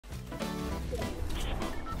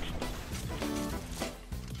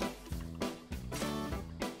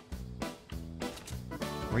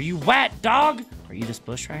Where you at, dog? Are you this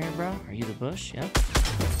bush right here, bro? Are you the bush? Yep.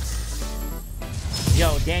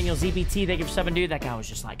 Yo, Daniel ZBT, thank you for subbing, dude. That guy was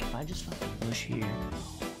just like, if I just fucking push here,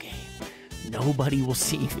 okay, nobody will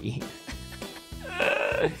see me.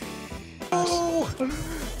 Oh!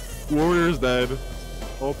 Warrior's dead.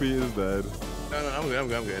 OP is dead. No, I'm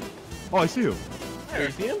good. Oh, I see you. Hey,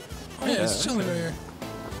 you see him? Oh yeah, he's chilling right here.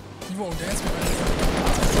 You won't dance with me.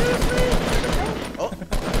 Oh.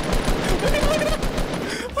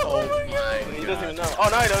 Oh my god. He doesn't even know. Oh,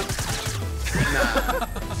 no, he does. Nah.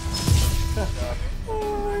 Oh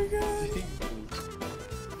my god.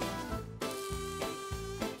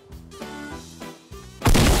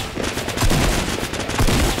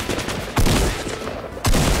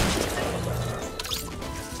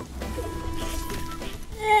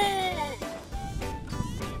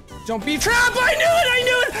 Don't be a trap! I knew it! I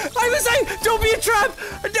knew it! I was saying, don't be a trap!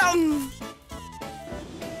 Down.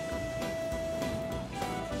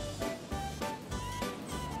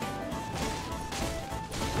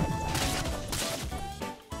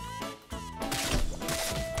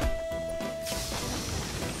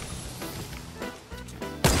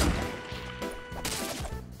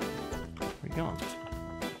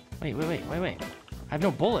 Where you going? Wait. I have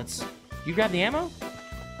no bullets. You grab the ammo?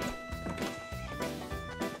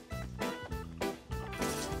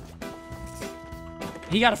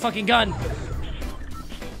 He got a fucking gun.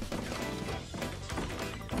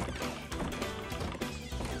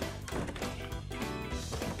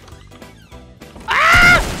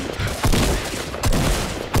 Ah!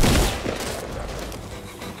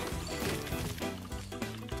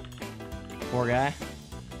 Poor guy.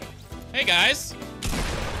 Hey guys.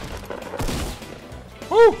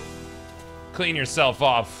 Woo! Clean yourself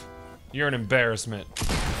off. You're an embarrassment.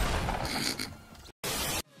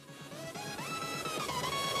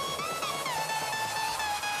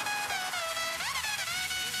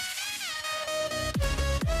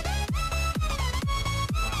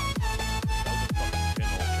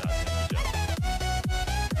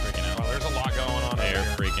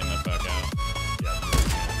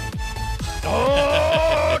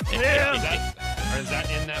 Oh, damn! Is that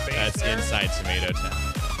in that base? That's there? Inside Tomato Town.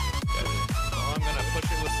 Well, I'm gonna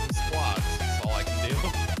push it with some squads. That's all I can do.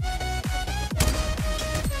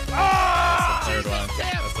 That's the third one.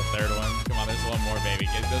 That's the third one. Come on, there's one more, baby.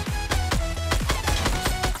 Get this.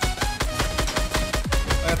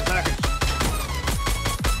 I got the package.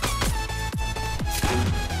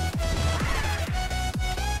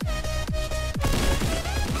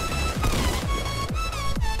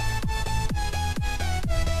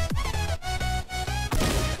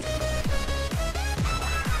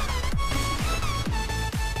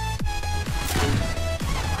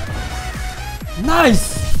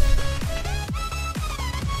 nice!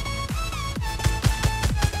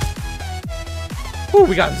 Ooh,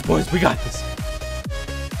 we got this, boys. We got this.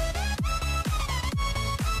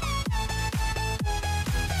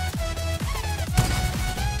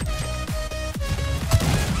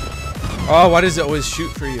 Oh, why does it always shoot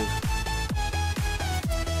for you?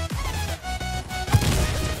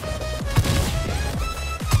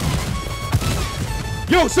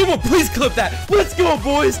 Yo, someone please clip that. Let's go,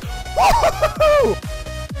 boys. Woo-hoo-hoo!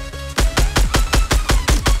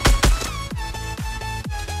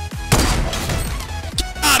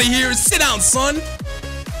 Get out of here. Sit down, son.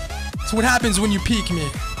 That's what happens when you peek me.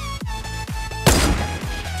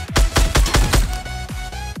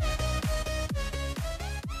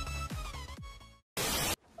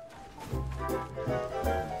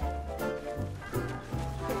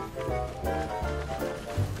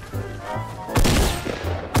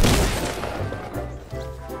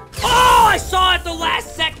 I saw it the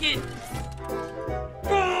last second!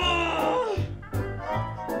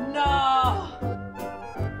 No!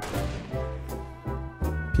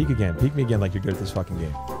 Peek again. Peek me again like you're good at this fucking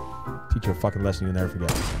game. Teach you a fucking lesson you'll never forget.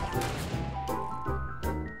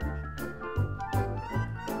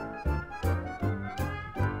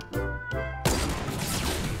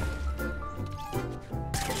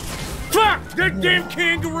 Fuck! That damn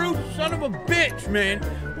kangaroo son of a bitch, man!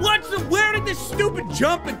 Where did this stupid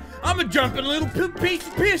jumping? I'm a jumping little piece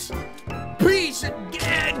of piss.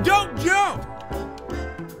 Don't jump!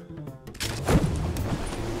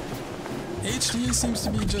 HD seems to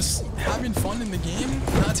be just having fun in the game,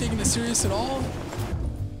 not taking it serious at all.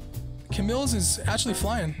 Camille's is actually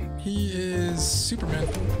flying. He is Superman.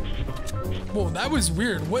 Whoa, that was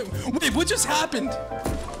weird. Wait, what just happened?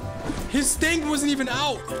 His thing wasn't even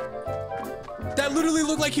out. That literally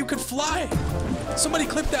looked like he could fly. Somebody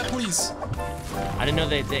clip that, please. I didn't know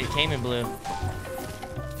they came in blue.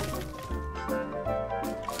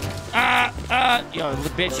 Yo,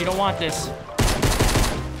 bitch, you don't want this.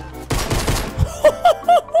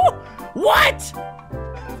 What?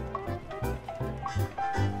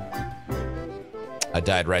 I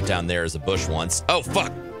died right down there as a bush once. Oh,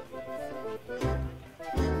 fuck.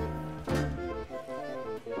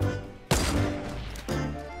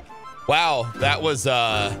 Wow, that was,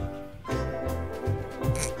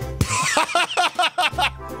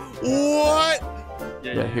 What?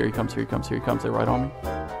 Yeah, here he comes, here he comes, here he comes. They're right on me.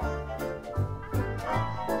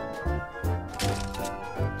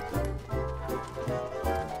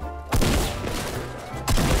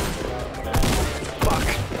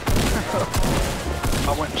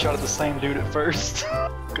 I went and shot at the same dude at first.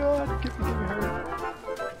 God, get me hurt.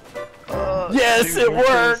 Yes, dude, it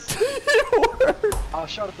worked! It worked! I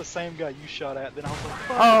shot at the same guy you shot at, then I was like,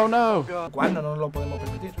 fuck. Oh no! ¿Cuándo no lo podemos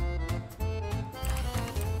permitir?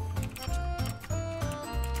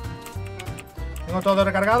 Tengo todo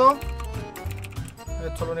recargado.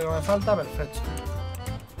 Esto es lo único que me falta, perfecto.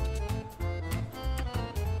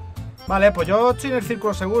 Vale, pues yo estoy en el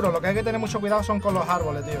círculo seguro. Lo que hay que tener mucho cuidado son con los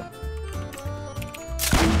árboles, tío.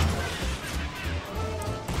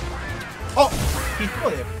 ¡Oh! ¡Hijo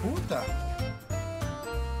de puta!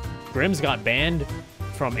 Grimm's got banned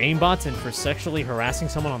from aimbots and for sexually harassing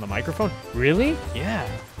someone on the microphone? Really? Yeah.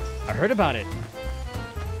 I heard about it.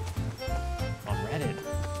 On Reddit.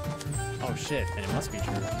 Oh shit, and it must be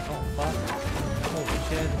true. Oh fuck. Holy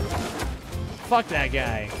shit. Fuck that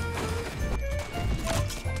guy.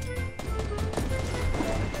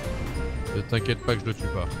 T'inquiète pas que je le tue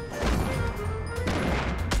pas.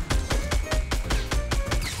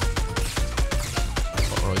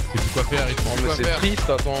 Oh, il sait plus quoi faire, il sait plus quoi faire. C'est triste,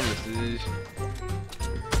 attends, mais c'est...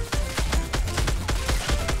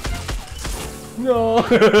 Non.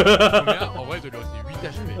 Combien? En vrai, de lui c'est 8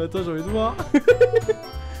 HP. Attends, j'ai envie de voir.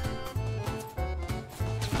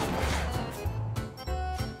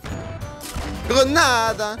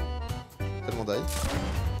 Grenade! Tellement d'ail.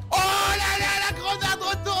 Oh là là, la grenade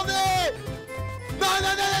retournée! Non,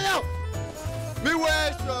 non, non, non, non! Mais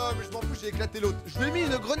wesh, mais je m'en fous, j'ai éclaté l'autre. Je lui ai mis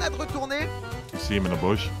une grenade retournée. You see him in a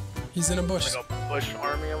bush? He's in a bush. Like a bush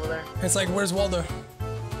army over there. It's like, where's Waldo?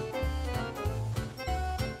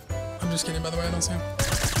 I'm just kidding, by the way, I don't see him.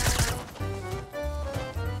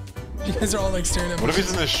 You guys are all like staring at me. What if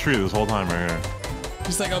he's in this tree this whole time right here?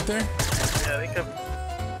 He's like up there? Yeah, they could...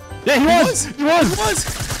 Yeah, he was! He was! He was!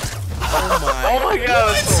 Oh my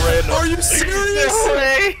god, that's so random. Are you serious? No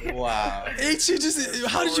way! Wow. H, you just,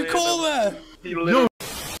 how did you call that? He literally...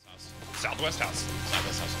 Southwest house.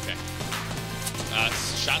 Southwest house, okay.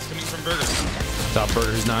 Shots coming from Burger. Top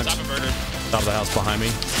Burger's knocked. Top of Burger. Top of the house behind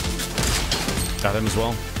me. Got him as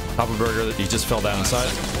well. Top of Burger, he just fell down inside.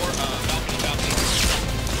 Second floor, balcony.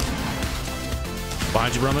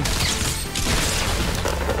 Behind you, Roman.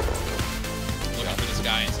 Look out for this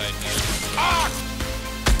guy inside here. Ah!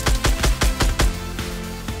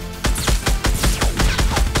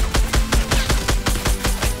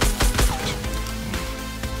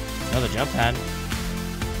 Another jump pad.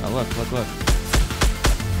 Oh, look.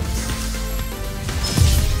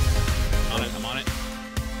 I'm on it.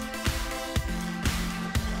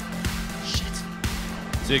 Shit.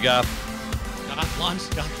 See you, Goth. Goth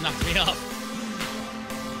launched. Goth knocked me off.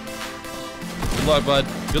 Good luck, bud.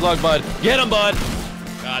 Good luck, bud. Get him, bud.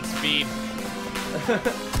 Godspeed.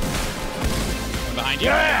 Behind you.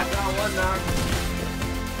 Yeah! Got one knock.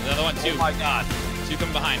 Another one, too. Oh my god. Two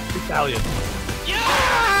coming behind. Italian.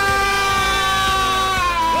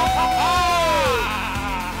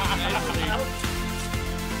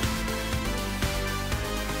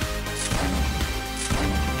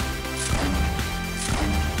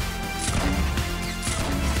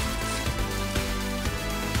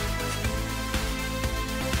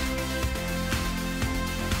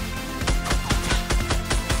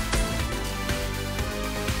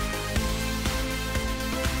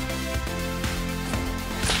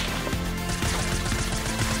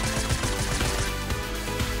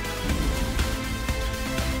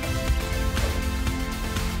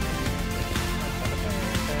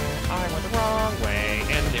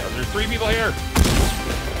 There's 3 people here.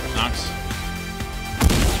 Knox.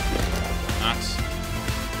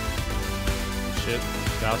 Shit.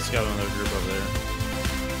 Goth's got another group over there.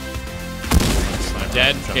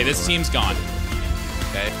 Dead. Okay, this team's gone.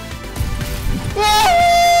 Okay.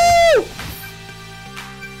 Woo!